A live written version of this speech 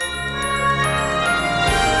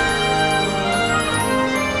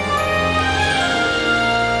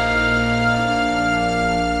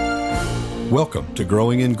Welcome to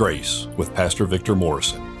Growing in Grace with Pastor Victor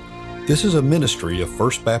Morrison. This is a ministry of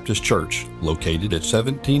First Baptist Church located at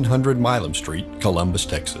 1700 Milam Street, Columbus,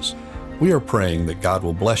 Texas. We are praying that God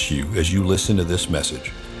will bless you as you listen to this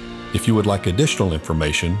message. If you would like additional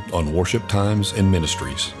information on worship times and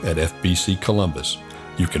ministries at FBC Columbus,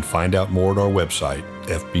 you can find out more at our website,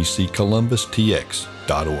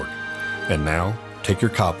 fbccolumbustx.org. And now, take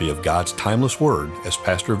your copy of God's Timeless Word as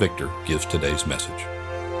Pastor Victor gives today's message.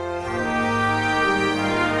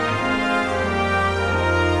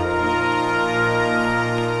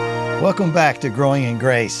 Welcome back to Growing in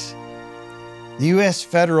Grace. The U.S.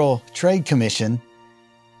 Federal Trade Commission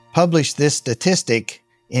published this statistic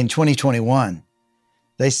in 2021.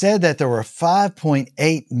 They said that there were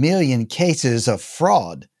 5.8 million cases of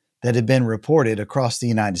fraud that had been reported across the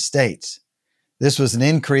United States. This was an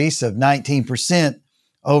increase of 19%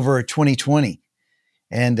 over 2020,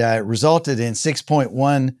 and it resulted in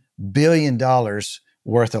 $6.1 billion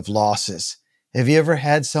worth of losses. Have you ever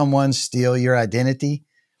had someone steal your identity?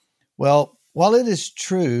 Well, while it is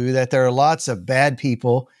true that there are lots of bad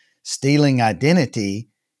people stealing identity,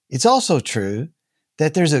 it's also true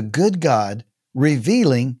that there's a good God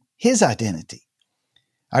revealing His identity.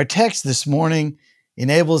 Our text this morning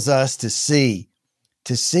enables us to see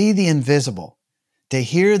the invisible, to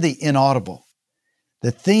hear the inaudible. The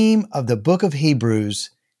theme of the book of Hebrews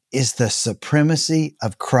is the supremacy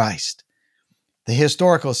of Christ. The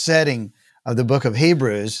historical setting of the book of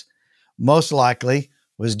Hebrews most likely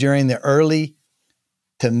was during the early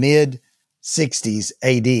to mid-60s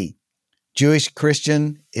AD. Jewish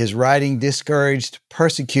Christian is writing discouraged,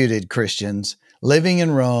 persecuted Christians living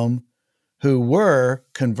in Rome who were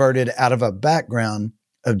converted out of a background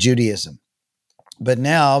of Judaism. But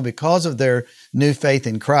now, because of their new faith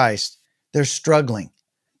in Christ, they're struggling.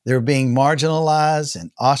 They're being marginalized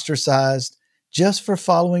and ostracized just for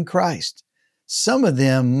following Christ. Some of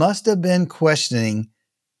them must have been questioning,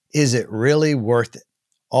 is it really worth it?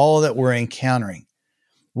 All that we're encountering.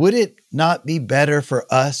 Would it not be better for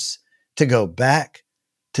us to go back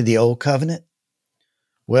to the old covenant?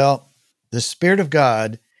 Well, the Spirit of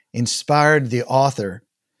God inspired the author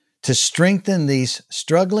to strengthen these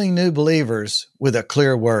struggling new believers with a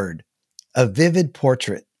clear word, a vivid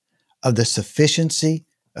portrait of the sufficiency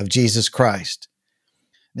of Jesus Christ.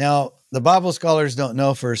 Now, the Bible scholars don't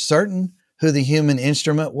know for certain who the human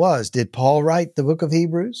instrument was. Did Paul write the book of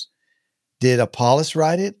Hebrews? Did Apollos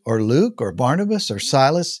write it, or Luke, or Barnabas, or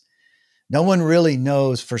Silas? No one really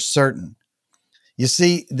knows for certain. You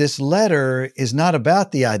see, this letter is not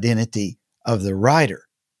about the identity of the writer.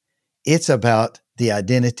 It's about the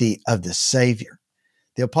identity of the Savior.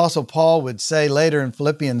 The Apostle Paul would say later in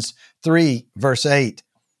Philippians 3, verse 8,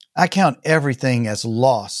 I count everything as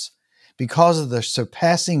loss because of the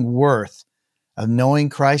surpassing worth of knowing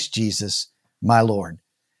Christ Jesus, my Lord.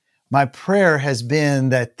 My prayer has been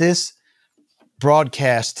that this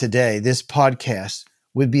broadcast today, this podcast,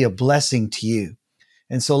 would be a blessing to you.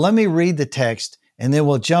 And so let me read the text and then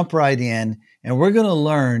we'll jump right in and we're going to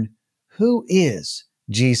learn who is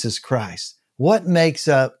Jesus Christ. What makes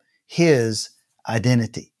up His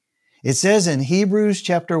identity? It says in Hebrews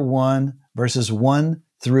chapter 1, verses 1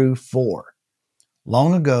 through 4.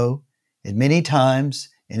 Long ago, at many times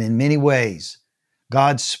and in many ways,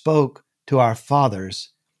 God spoke to our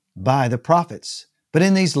fathers by the prophets. But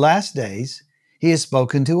in these last days, He has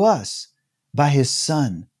spoken to us by His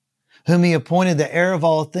Son, whom He appointed the heir of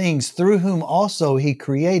all things, through whom also He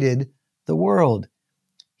created the world.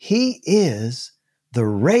 He is the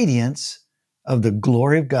radiance of the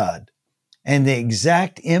glory of God and the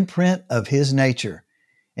exact imprint of His nature,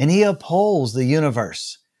 and He upholds the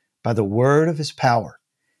universe by the word of His power.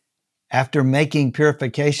 After making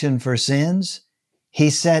purification for sins, He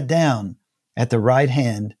sat down at the right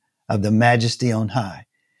hand of the Majesty on high,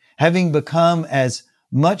 having become as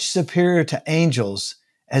much superior to angels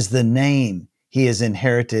as the name He has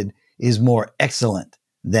inherited is more excellent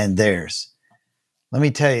than theirs. Let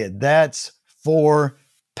me tell you, that's 4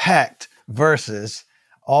 packed verses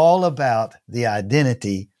all about the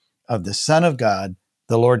identity of the Son of God,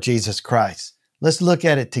 the Lord Jesus Christ. Let's look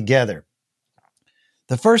at it together.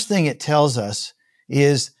 The first thing it tells us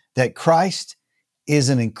is that Christ is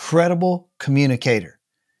an incredible communicator.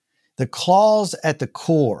 The clause at the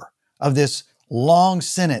core of this long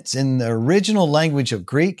sentence in the original language of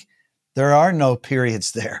Greek, there are no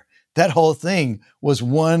periods there. That whole thing was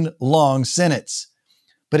one long sentence.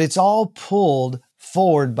 But it's all pulled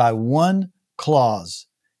forward by one clause.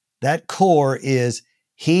 That core is,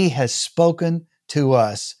 He has spoken to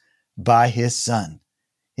us by His Son.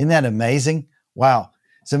 Isn't that amazing? Wow.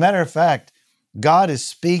 As a matter of fact, God is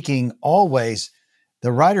speaking always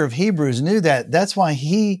The writer of Hebrews knew that. That's why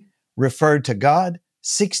he referred to God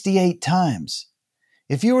 68 times.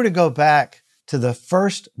 If you were to go back to the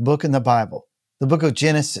first book in the Bible, the book of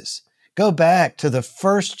Genesis, go back to the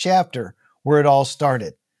first chapter where it all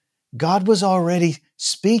started. God was already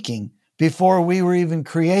speaking before we were even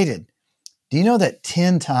created. Do you know that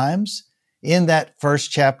 10 times in that first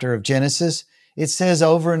chapter of Genesis, it says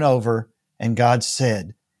over and over, and God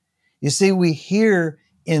said. You see, we hear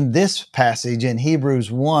in this passage in Hebrews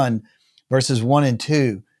 1, verses 1 and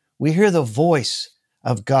 2, we hear the voice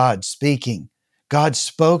of God speaking. God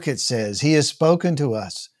spoke, it says. He has spoken to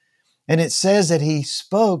us. And it says that He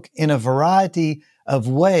spoke in a variety of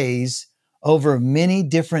ways over many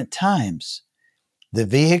different times. The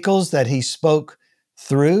vehicles that He spoke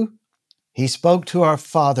through, He spoke to our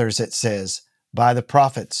fathers, it says, by the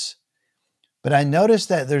prophets. But I noticed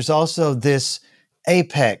that there's also this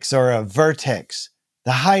apex or a vertex,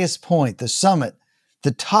 the highest point, the summit,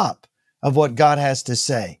 the top of what God has to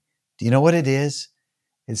say. Do you know what it is?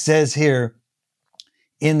 It says here,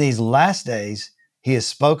 in these last days, He has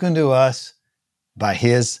spoken to us by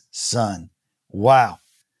His Son. Wow.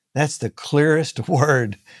 That's the clearest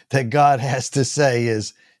word that God has to say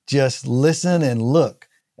is just listen and look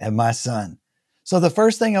at my Son. So the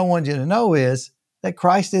first thing I want you to know is that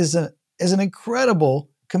Christ is an incredible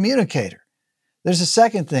communicator. There's a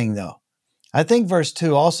second thing though. I think verse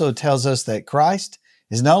 2 also tells us that Christ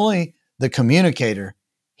is not only the communicator,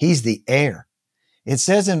 He's the heir. It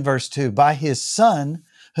says in verse 2, by His Son,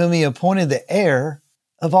 whom He appointed the heir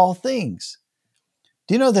of all things.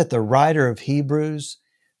 Do you know that the writer of Hebrews,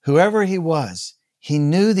 whoever he was, he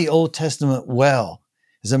knew the Old Testament well.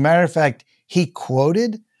 As a matter of fact, he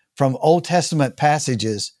quoted from Old Testament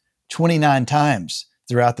passages 29 times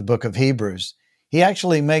throughout the book of Hebrews. He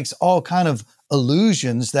actually makes all kind of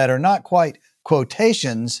allusions that are not quite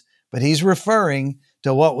quotations, but he's referring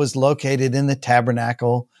to what was located in the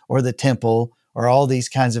tabernacle or the temple or all these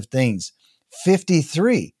kinds of things.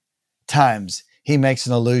 53 times he makes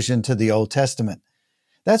an allusion to the Old Testament.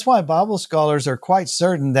 That's why Bible scholars are quite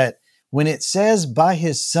certain that when it says by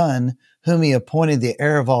His Son, whom He appointed the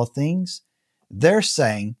heir of all things, they're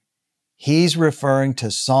saying He's referring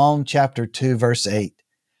to Psalm chapter 2, verse 8.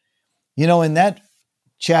 You know, in that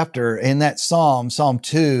chapter, in that Psalm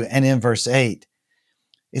 2, and in verse 8,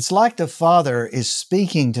 it's like the Father is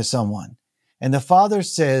speaking to someone. And the Father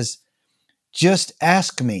says, just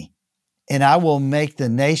ask me, and I will make the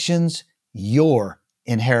nations your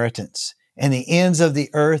inheritance, and the ends of the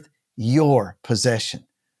earth your possession.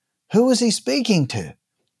 Who was He speaking to?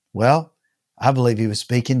 Well, I believe He was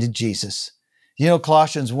speaking to Jesus. You know,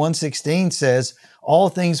 Colossians 1:16 says, all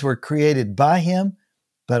things were created by Him,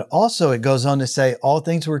 but also it goes on to say, all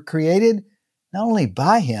things were created not only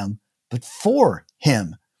by Him, but for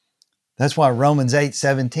Him. That's why Romans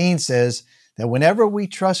 8:17 says that whenever we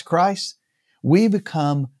trust Christ, we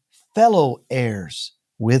become fellow heirs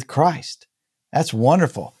with Christ. That's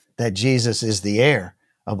wonderful that Jesus is the heir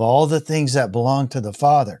of all the things that belong to the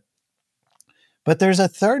Father. But there's a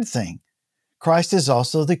third thing. Christ is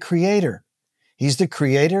also the creator. He's the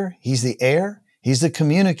creator, He's the heir, He's the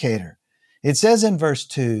communicator. It says in verse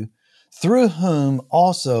 2, through whom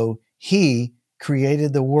also He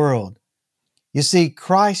created the world. You see,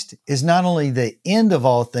 Christ is not only the end of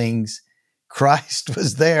all things, Christ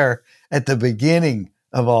was there at the beginning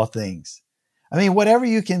of all things. I mean, whatever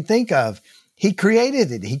you can think of, He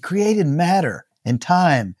created it. He created matter and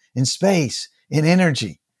time and space and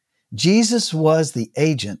energy. Jesus was the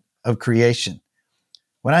agent of creation.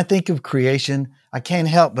 When I think of creation, I can't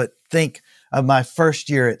help but think of my first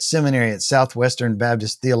year at seminary at Southwestern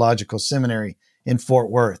Baptist Theological Seminary in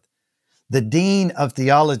Fort Worth. The Dean of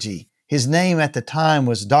Theology, his name at the time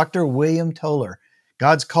was Dr. William Toller.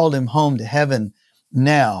 God's called him home to heaven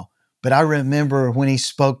now, but I remember when he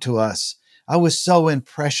spoke to us, I was so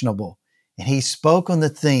impressionable, and he spoke on the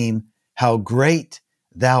theme, how great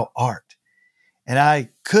thou art. And I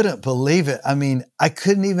couldn't believe it. I mean, I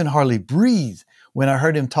couldn't even hardly breathe when I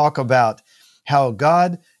heard him talk about how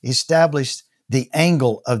God established the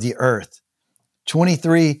angle of the earth,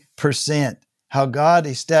 23%, how God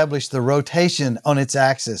established the rotation on its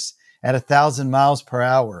axis at 1,000 miles per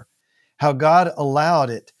hour, how God allowed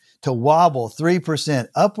it to wobble 3%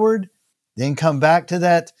 upward, then come back to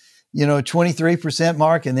that, 23%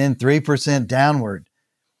 mark and then 3% downward.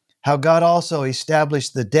 How God also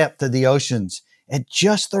established the depth of the oceans at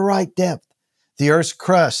just the right depth, the earth's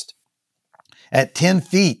crust at 10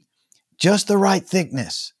 feet, just the right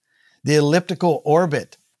thickness, the elliptical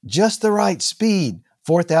orbit, just the right speed,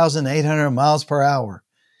 4,800 miles per hour.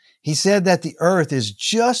 He said that the earth is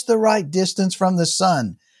just the right distance from the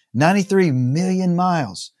sun 93 million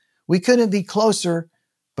miles. We couldn't be closer,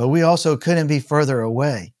 but we also couldn't be further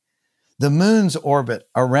away. The moon's orbit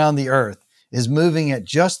around the Earth is moving at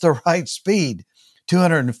just the right speed,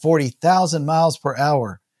 240,000 miles per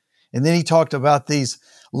hour. And then he talked about these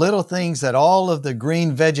little things that all of the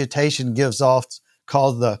green vegetation gives off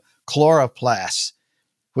called the chloroplasts,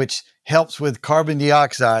 which helps with carbon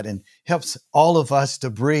dioxide and helps all of us to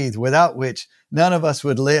breathe, without which none of us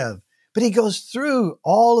would live. But he goes through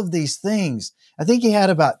all of these things. I think he had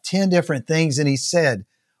about 10 different things, and he said,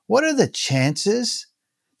 what are the chances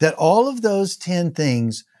that all of those 10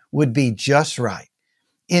 things would be just right?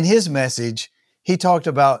 In his message, he talked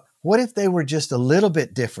about what if they were just a little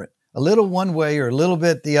bit different, a little one way or a little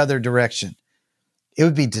bit the other direction? It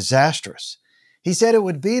would be disastrous. He said it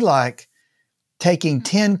would be like taking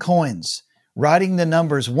 10 coins, writing the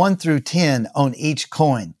numbers 1 through 10 on each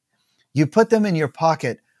coin. You put them in your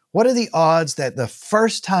pocket. What are the odds that the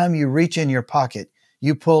first time you reach in your pocket,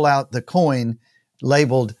 you pull out the coin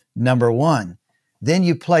labeled number 1? Then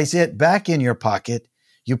you place it back in your pocket.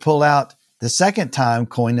 You pull out the second time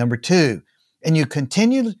coin number 2, and you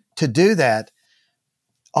continue to do that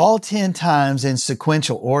all 10 times in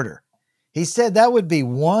sequential order. He said that would be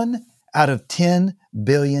 1 out of 10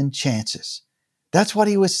 billion chances. That's what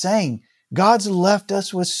he was saying. God's left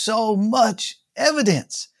us with so much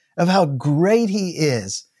evidence of how great he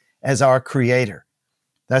is as our creator.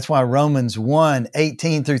 That's why Romans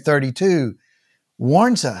 1:18 through 32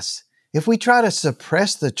 warns us, if we try to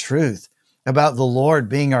suppress the truth about the Lord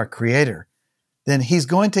being our creator, then he's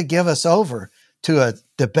going to give us over to a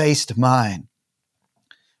debased mind.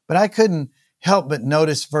 But I couldn't help but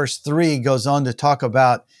notice verse 3 goes on to talk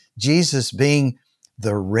about Jesus being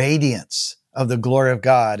the radiance of the glory of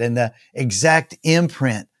God and the exact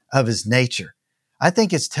imprint of his nature. I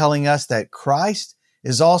think it's telling us that Christ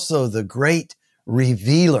is also the great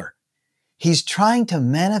revealer. He's trying to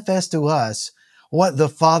manifest to us what the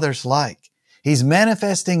Father's like. He's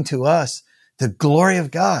manifesting to us the glory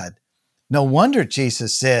of God. No wonder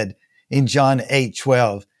Jesus said in John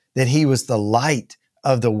 8:12 that he was the light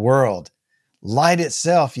of the world. Light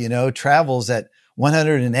itself, travels at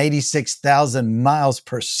 186,000 miles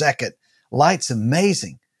per second. Light's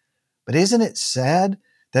amazing. But isn't it sad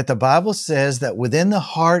that the Bible says that within the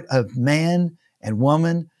heart of man and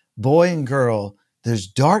woman, boy and girl, there's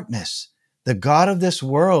darkness. The God of this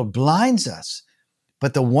world blinds us.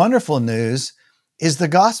 But the wonderful news is the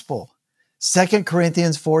gospel. 2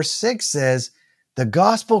 Corinthians 4:6 says, the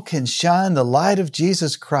gospel can shine the light of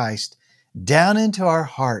Jesus Christ down into our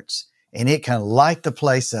hearts, and it can light the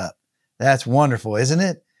place up. That's wonderful, isn't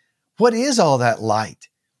it? What is all that light?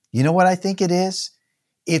 You know what I think it is?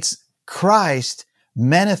 It's Christ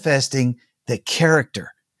manifesting the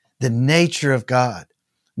character, the nature of God.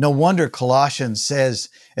 No wonder Colossians says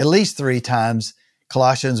at least 3 times,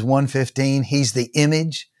 Colossians 1:15, he's the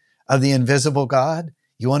image of the invisible God.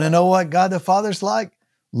 You want to know what God the Father's like?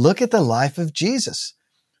 Look at the life of Jesus.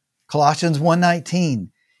 Colossians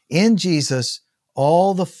 1:19, in Jesus,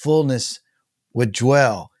 all the fullness would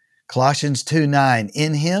dwell. Colossians 2:9,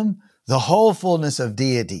 in him, the whole fullness of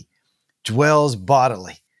deity dwells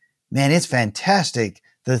bodily. Man, it's fantastic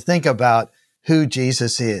to think about who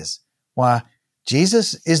Jesus is. Why,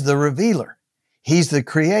 Jesus is the revealer. He's the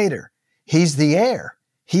creator. He's the heir.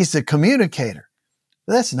 He's the communicator.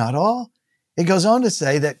 But that's not all. It goes on to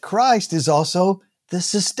say that Christ is also the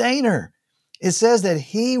sustainer. It says that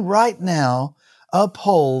he right now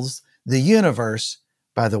upholds the universe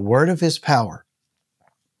by the word of his power.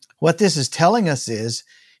 What this is telling us is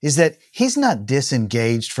that he's not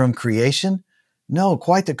disengaged from creation. No,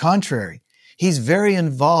 quite the contrary. He's very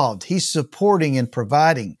involved. He's supporting and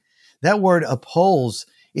providing. That word upholds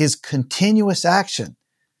is continuous action.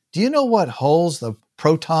 Do you know what holds the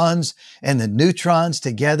protons and the neutrons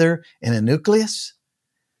together in a nucleus?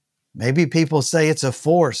 Maybe people say it's a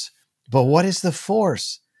force, but what is the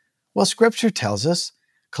force? Well, Scripture tells us.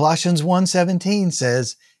 Colossians 1:17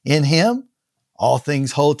 says, in him, all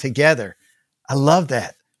things hold together. I love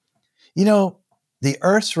that. The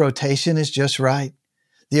Earth's rotation is just right.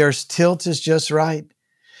 The Earth's tilt is just right.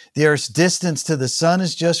 The Earth's distance to the sun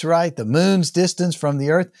is just right. The moon's distance from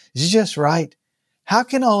the Earth is just right. How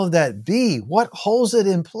can all of that be? What holds it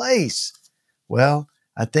in place? Well,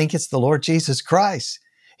 I think it's the Lord Jesus Christ.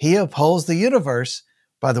 He upholds the universe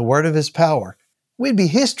by the word of his power. We'd be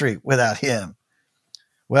history without him.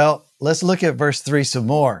 Well, let's look at verse 3 some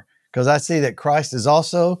more, because I see that Christ is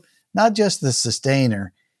also not just the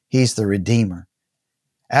sustainer, he's the redeemer.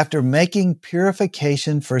 After making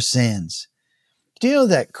purification for sins, do you know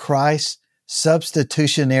that Christ's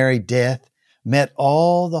substitutionary death met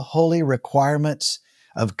all the holy requirements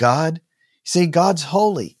of God. See, God's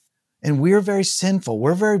holy, and we're very sinful.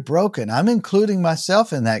 We're very broken. I'm including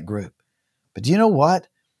myself in that group. But do you know what?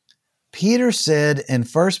 Peter said in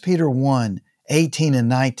 1 Peter 1, 18 and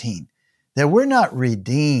 19, that we're not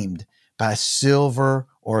redeemed by silver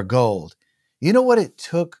or gold. You know what it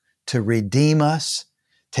took to redeem us,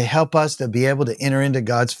 to help us to be able to enter into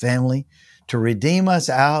God's family, to redeem us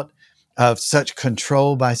out of such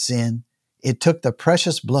control by sin? It took the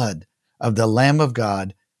precious blood of the Lamb of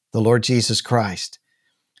God, the Lord Jesus Christ.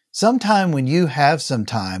 Sometime when you have some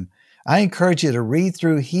time, I encourage you to read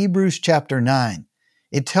through Hebrews chapter 9.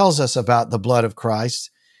 It tells us about the blood of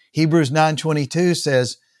Christ. Hebrews 9:22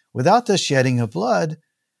 says, without the shedding of blood,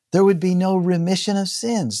 there would be no remission of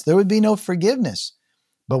sins. There would be no forgiveness.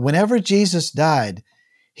 But whenever Jesus died,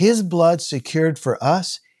 his blood secured for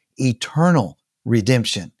us eternal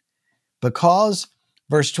redemption. Because,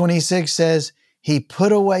 verse 26 says, he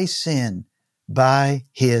put away sin by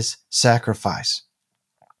his sacrifice.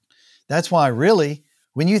 That's why, really,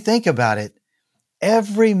 when you think about it,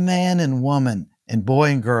 every man and woman and boy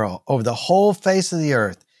and girl over the whole face of the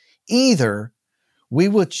earth, either we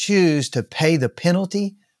will choose to pay the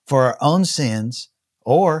penalty for our own sins,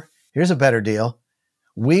 or, here's a better deal,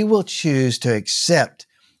 we will choose to accept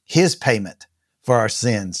his payment for our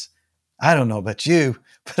sins. I don't know about you,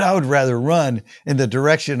 but I would rather run in the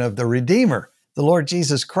direction of the Redeemer, the Lord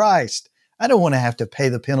Jesus Christ. I don't want to have to pay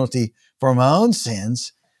the penalty for my own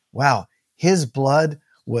sins. Wow, his blood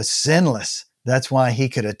was sinless. That's why he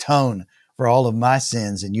could atone for all of my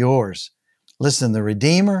sins and yours. Listen, the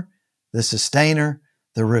Redeemer, the Sustainer,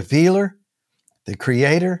 the Revealer, the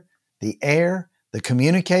Creator, the Heir, the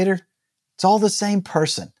Communicator, it's all the same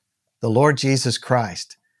person, the Lord Jesus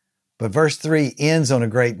Christ. But verse 3 ends on a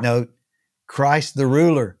great note. Christ the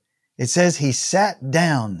ruler. It says he sat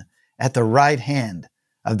down at the right hand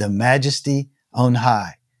of the Majesty on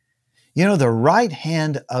high. You know, the right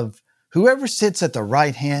hand of whoever sits at the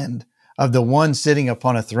right hand of the one sitting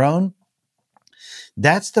upon a throne,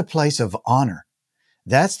 that's the place of honor.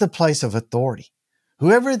 That's the place of authority.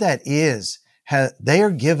 Whoever that is, they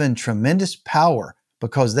are given tremendous power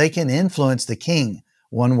because they can influence the king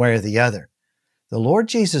one way or the other. The Lord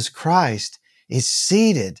Jesus Christ is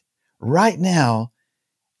seated right now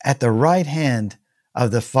at the right hand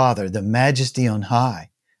of the Father, the Majesty on high.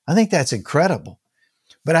 I think that's incredible.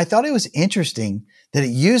 But I thought it was interesting that it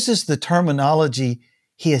uses the terminology,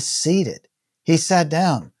 he is seated. He sat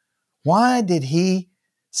down. Why did he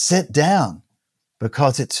sit down?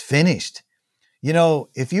 Because it's finished. You know,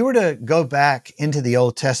 if you were to go back into the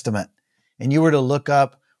Old Testament and you were to look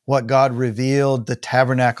up what God revealed the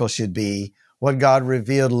tabernacle should be, what God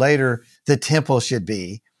revealed later the temple should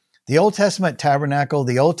be, the Old Testament tabernacle,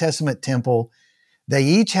 the Old Testament temple, they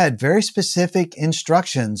each had very specific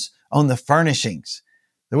instructions on the furnishings.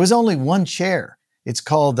 There was only one chair. It's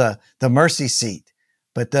called the mercy seat.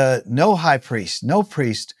 But no high priest, no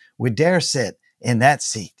priest would dare sit in that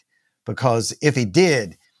seat, because if he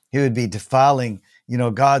did, he would be defiling,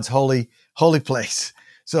 God's holy place.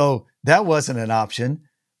 So that wasn't an option.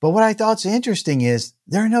 But what I thought's interesting is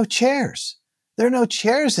there are no chairs. There are no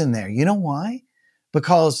chairs in there. You know why?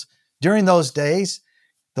 Because during those days,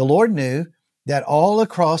 the Lord knew that all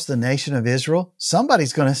across the nation of Israel,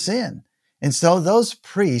 somebody's going to sin. And so those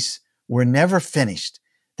priests were never finished.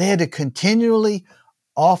 They had to continually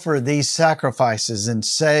offer these sacrifices and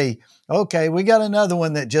say, okay, we got another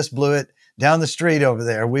one that just blew it down the street over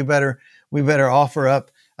there. We better offer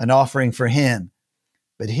up an offering for him.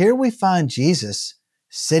 But here we find Jesus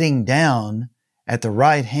sitting down at the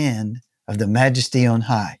right hand of the Majesty on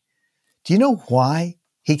high. Do you know why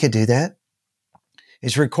he could do that?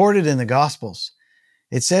 It's recorded in the Gospels.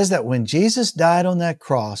 It says that when Jesus died on that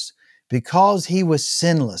cross, because he was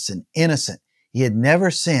sinless and innocent, he had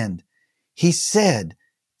never sinned, he said,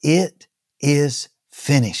 "It is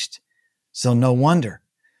finished." So no wonder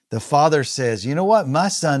the Father says, you know what? My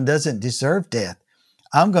son doesn't deserve death.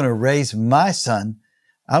 I'm going to raise my son.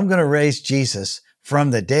 I'm going to raise Jesus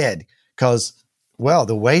from the dead because, well,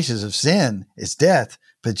 the wages of sin is death,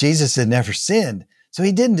 but Jesus had never sinned, so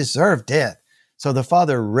he didn't deserve death. So the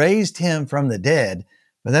Father raised him from the dead,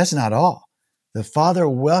 but that's not all. The Father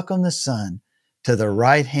welcomed the Son to the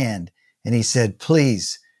right hand, and he said,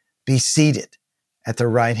 please be seated at the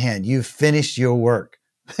right hand. You've finished your work.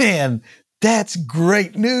 Man, that's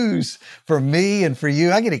great news for me and for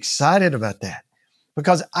you. I get excited about that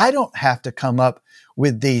because I don't have to come up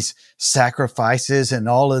with these sacrifices and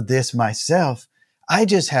all of this myself. I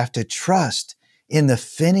just have to trust in the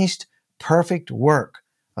finished, perfect work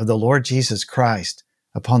of the Lord Jesus Christ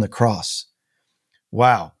upon the cross.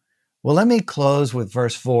 Wow. Well, let me close with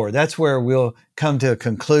verse 4. That's where we'll come to a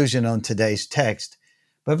conclusion on today's text.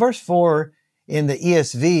 But verse 4 in the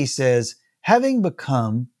ESV says, having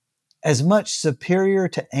become as much superior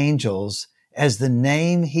to angels as the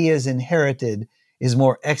name he has inherited is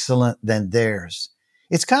more excellent than theirs.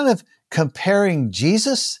 It's kind of comparing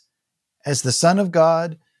Jesus as the Son of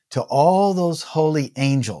God to all those holy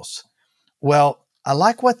angels. Well, I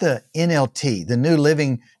like what the NLT, the New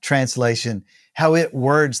Living Translation, how it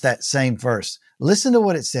words that same verse. Listen to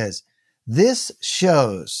what it says. This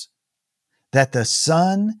shows that the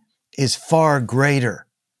Son is far greater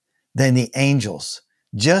than the angels,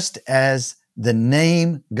 just as the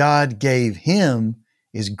name God gave him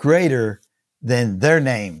is greater than their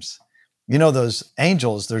names. You know, those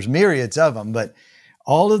angels, there's myriads of them, but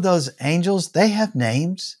all of those angels, they have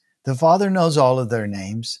names. The Father knows all of their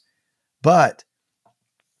names, but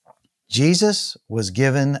Jesus was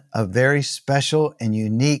given a very special and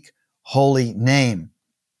unique holy name.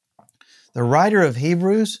 The writer of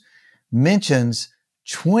Hebrews mentions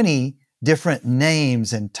 20 different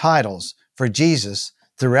names and titles for Jesus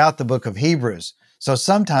throughout the book of Hebrews. So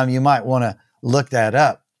sometime you might want to look that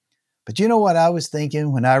up. But you know what I was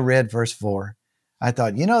thinking when I read verse 4? I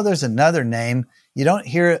thought, there's another name. You don't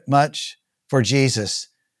hear it much for Jesus,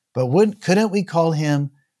 but couldn't we call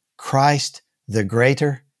him Christ the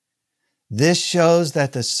Greater? This shows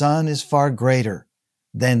that the Son is far greater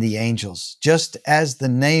than the angels, just as the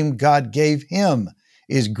name God gave him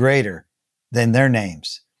is greater than their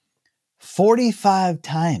names. 45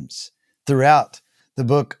 times throughout the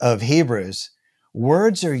book of Hebrews,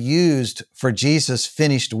 words are used for Jesus'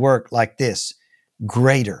 finished work like this: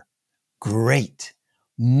 greater, great,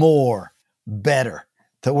 more, better.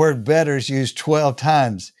 The word better is used 12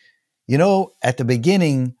 times. At the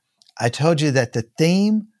beginning, I told you that the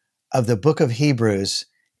theme of the book of Hebrews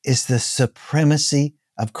is the supremacy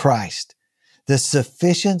of Christ, the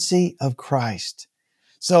sufficiency of Christ.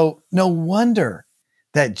 So no wonder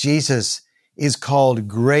that Jesus is called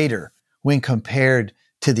greater when compared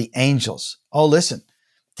to the angels. Oh, listen,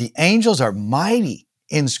 the angels are mighty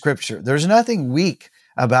in Scripture. There's nothing weak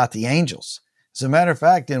about the angels. As a matter of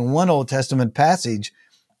fact, in one Old Testament passage,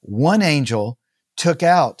 one angel took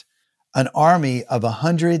out an army of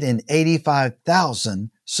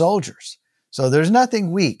 185,000 soldiers. So there's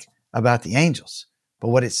nothing weak about the angels. But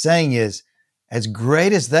what it's saying is, as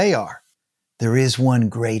great as they are, there is one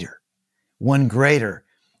greater. One greater.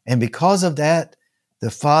 And because of that,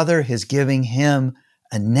 the Father is giving him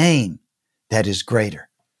a name that is greater.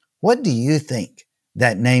 What do you think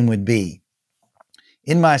that name would be?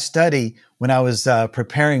 In my study, when I was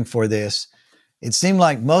preparing for this, it seemed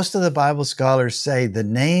like most of the Bible scholars say the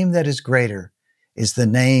name that is greater is the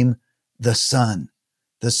name the Son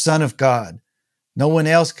of God. No one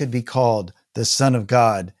else could be called the Son of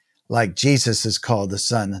God like Jesus is called the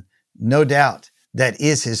Son. No doubt that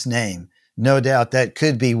is his name. No doubt that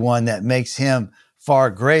could be one that makes him far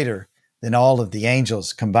greater than all of the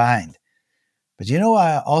angels combined. But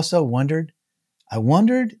I also wondered? I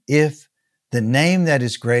wondered if the name that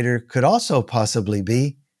is greater could also possibly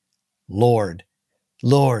be Lord.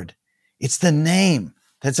 Lord. It's the name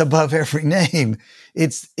that's above every name.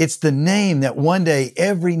 It's the name that one day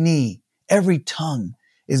every knee, every tongue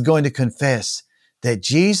is going to confess that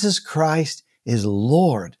Jesus Christ is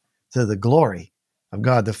Lord to the glory of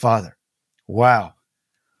God the Father. Wow.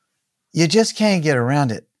 You just can't get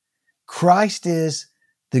around it. Christ is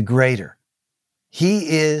the greater. He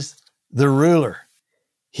is the ruler.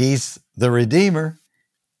 He's the Redeemer.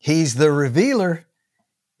 He's the revealer.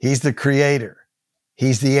 He's the creator.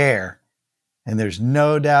 He's the heir. And there's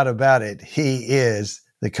no doubt about it. He is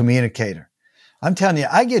the communicator. I'm telling you,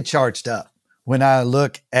 I get charged up when I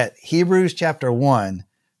look at Hebrews chapter 1,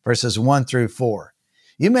 verses 1 through 4.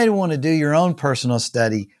 You may want to do your own personal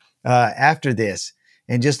study after this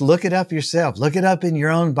and just look it up yourself. Look it up in your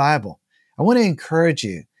own Bible. I want to encourage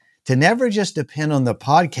you to never just depend on the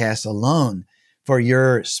podcast alone for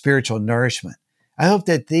your spiritual nourishment. I hope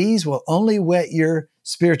that these will only whet your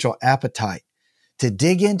spiritual appetite to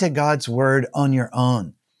dig into God's Word on your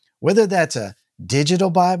own. Whether that's a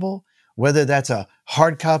digital Bible, whether that's a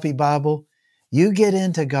hard copy Bible, you get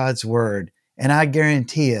into God's Word, and I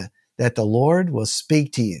guarantee you that the Lord will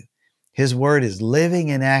speak to you. His Word is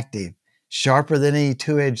living and active, sharper than any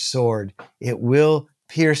two-edged sword. It will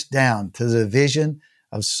pierce down to the division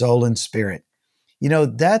of soul and spirit.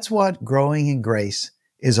 That's what Growing in Grace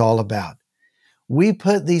is all about. We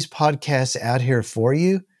put these podcasts out here for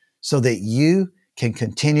you so that you can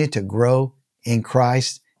continue to grow in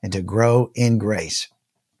Christ and to grow in grace.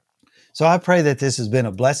 So I pray that this has been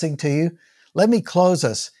a blessing to you. Let me close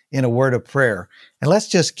us in a word of prayer, and let's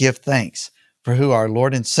just give thanks for who our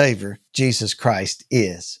Lord and Savior, Jesus Christ,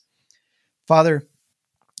 is. Father,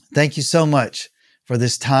 thank you so much for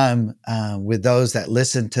this time with those that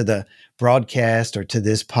listen to the broadcast or to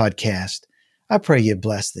this podcast. I pray you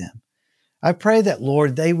bless them. I pray that,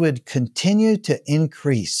 Lord, they would continue to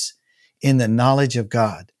increase in the knowledge of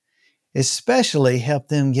God, especially help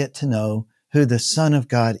them get to know who the Son of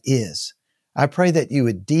God is. I pray that you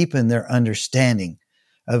would deepen their understanding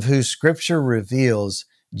of who Scripture reveals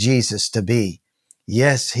Jesus to be.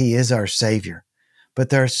 Yes, He is our Savior, but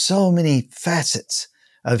there are so many facets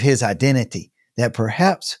of His identity that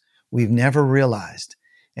perhaps we've never realized.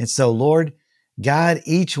 And so, Lord, guide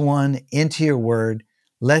each one into your word.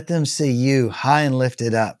 Let them see you high and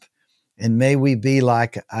lifted up. And may we be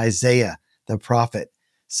like Isaiah, the prophet,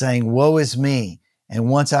 saying, "Woe is me." And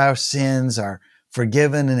once our sins are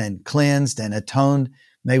forgiven and cleansed and atoned,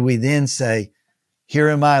 may we then say, "Here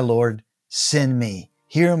am I, Lord, send me.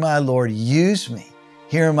 Here am I, Lord, use me.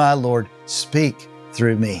 Here am I, Lord, speak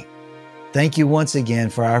through me." Thank you once again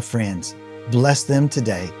for our friends. Bless them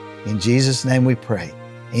today. In Jesus' name we pray.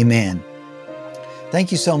 Amen.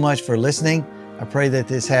 Thank you so much for listening. I pray that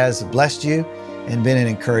this has blessed you and been an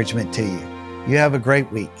encouragement to you. You have a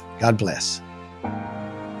great week. God bless.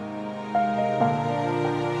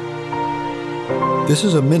 This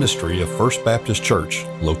is a ministry of First Baptist Church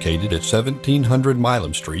located at 1700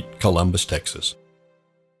 Milam Street, Columbus, Texas.